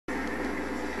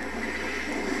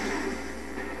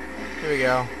we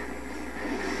go.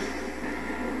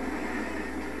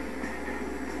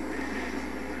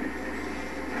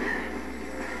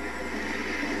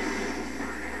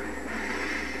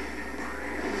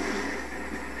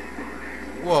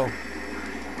 Whoa.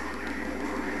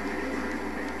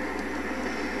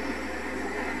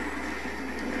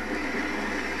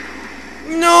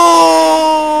 No!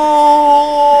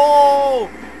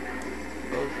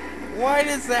 Why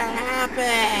does that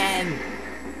happen?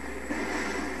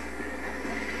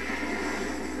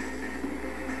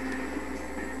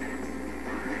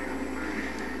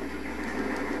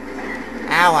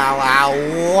 Ow, ow, ow,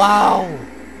 whoa!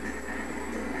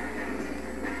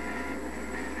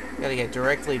 Gotta get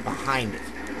directly behind it.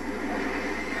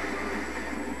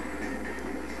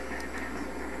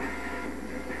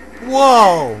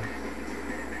 Whoa!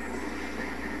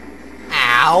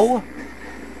 Ow!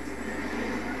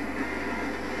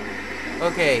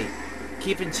 Okay,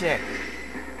 keep in check.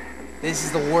 This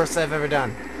is the worst I've ever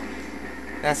done.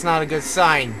 That's not a good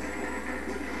sign.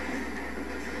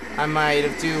 I might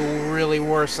have do really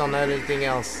worse on anything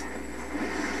else.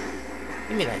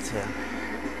 Give me that too.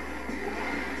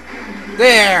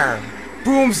 There!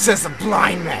 Boom, says the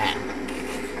blind man!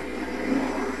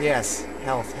 Yes,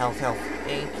 health, health, health.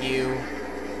 Thank you.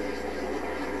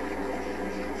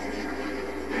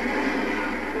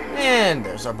 And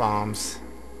there's our bombs.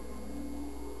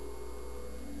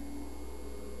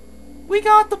 We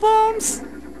got the bombs!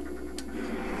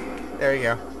 There you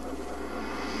go.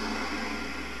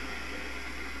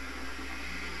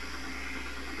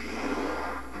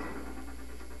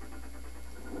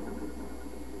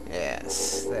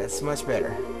 Yes, that's much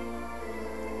better.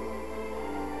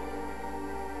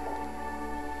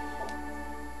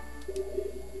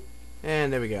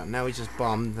 And there we go. Now we just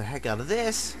bombed the heck out of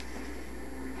this.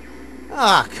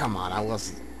 Ah, come on, I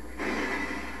wasn't...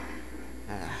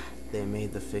 they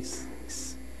made the fix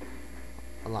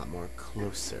a lot more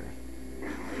closer.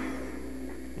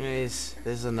 Anyways,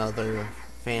 there's another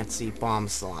fancy bomb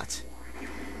slot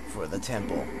for the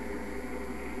temple.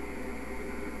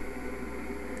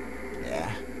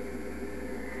 Yeah.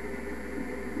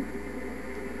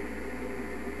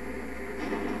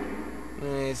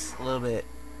 Anyways, a little bit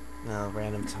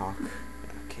random talk.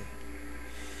 Okay.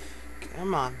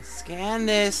 Come on, scan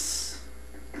this.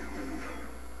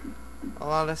 A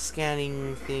lot of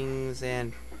scanning things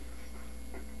and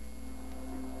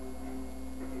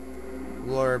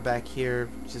lore back here.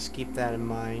 Just keep that in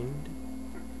mind.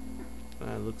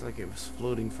 Looked like it was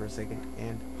floating for a second.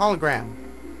 And hologram,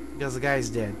 because the guy's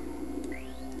dead.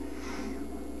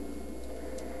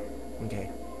 Okay.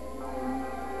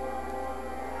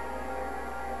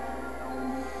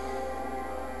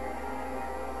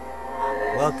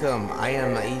 Welcome, I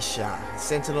am Aisha,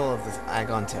 Sentinel of the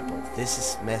Agon Temple.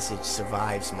 This message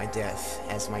survives my death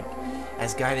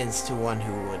as guidance to one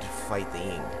who would fight the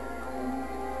Ying.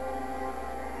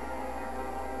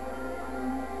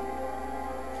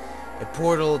 A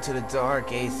portal to the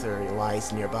dark aether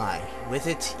lies nearby. With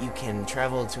it, you can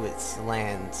travel to its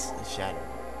land's shadow.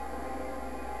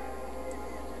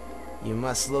 You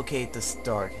must locate this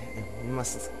dark.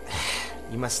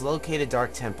 You must locate a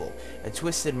dark temple, a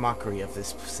twisted mockery of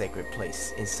this sacred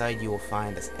place. Inside you will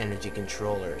find the energy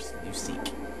controllers you seek.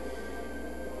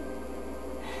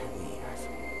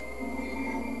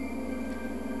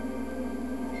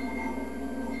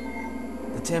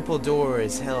 The temple door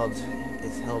is held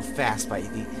fast by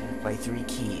three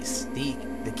keys.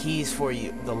 The keys for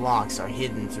the locks are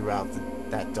hidden throughout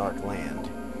that dark land.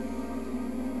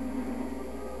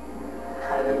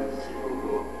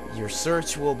 Your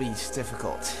search will be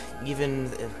difficult. Even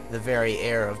the very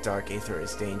air of dark aether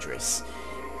is dangerous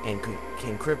and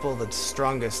can cripple the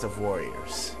strongest of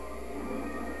warriors.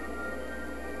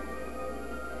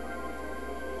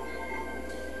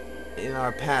 In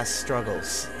our past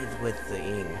struggles with the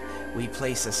Ying, we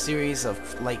place a series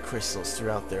of light crystals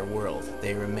throughout their world.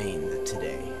 They remain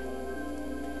today.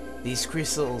 These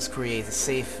crystals create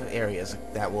safe areas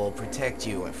that will protect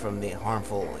you from the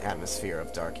harmful atmosphere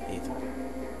of dark aether.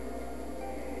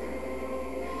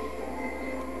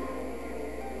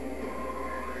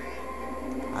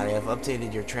 I have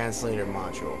updated your translator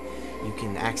module. You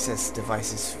can access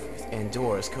devices and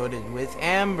doors coded with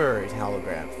amber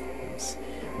holograms.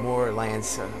 More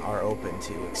lands are open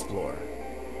to explore.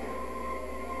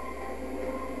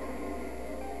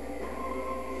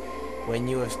 When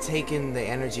you have taken the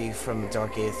energy from the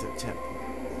Dark Aether Temple,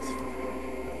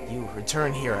 you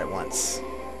return here at once.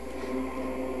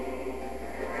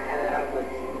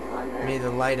 May the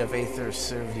light of Aether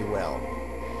serve you well.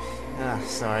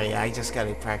 Sorry, I just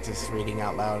gotta practice reading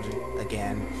out loud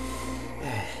again.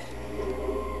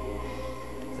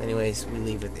 Anyways, we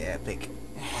leave with the epic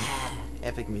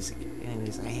music.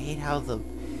 Anyways, I hate how the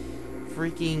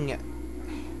freaking...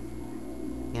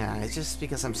 Yeah, it's just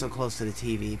because I'm so close to the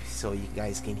TV so you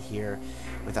guys can hear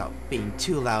without being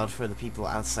too loud for the people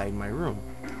outside my room.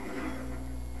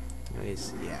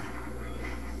 Anyways, yeah.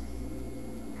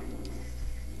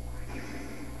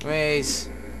 Anyways,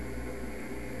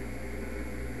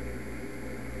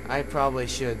 I probably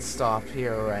should stop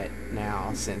here right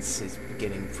now since it's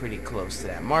getting pretty close to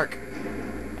that mark.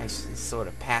 I sort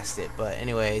of passed it, but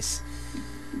anyways,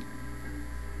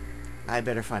 I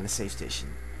better find a safe station.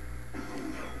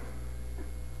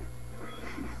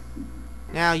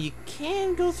 Now, you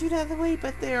can go through that way,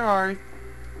 but there are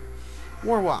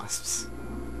war wasps.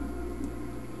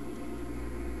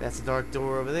 That's a dark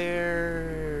door over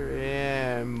there,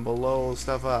 and below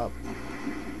stuff up.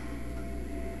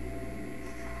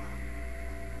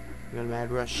 You got a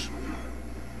mad rush.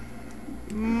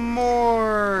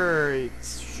 More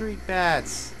street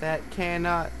bats that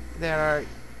are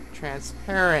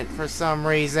transparent for some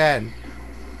reason.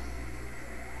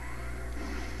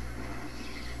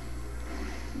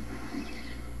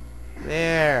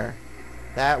 There.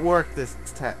 That worked this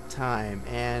time,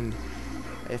 and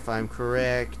if I'm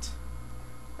correct...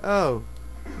 Oh,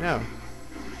 no.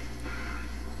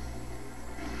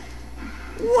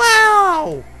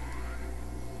 Wow!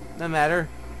 No matter.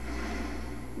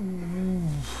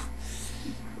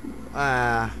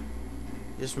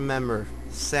 Just remember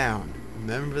the sound.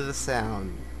 Remember the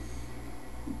sound.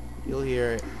 You'll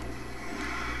hear it.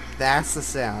 That's the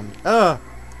sound. Ugh!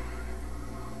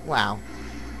 Wow.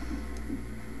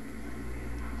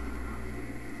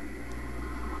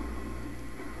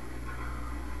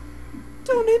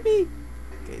 Don't hit me!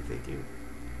 Okay, thank you.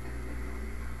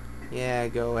 Yeah,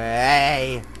 go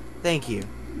away. Thank you.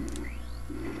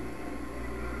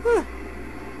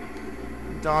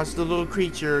 Dodge the little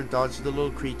creature. Dodge the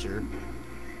little creature.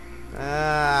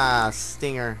 Ah,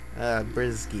 stinger.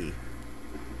 Brisky.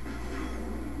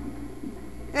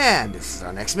 And this is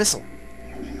our next missile.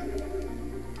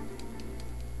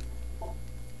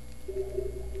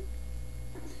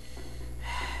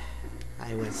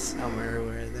 I went somewhere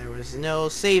where there was no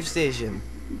save station.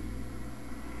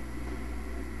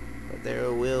 But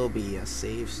there will be a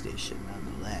save station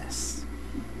nonetheless.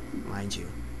 Mind you.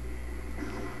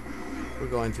 We're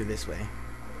going through this way.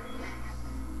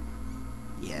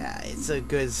 Yeah, it's a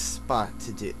good spot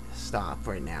to stop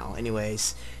right now.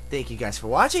 Anyways, thank you guys for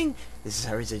watching. This is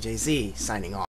Harry JZ signing off.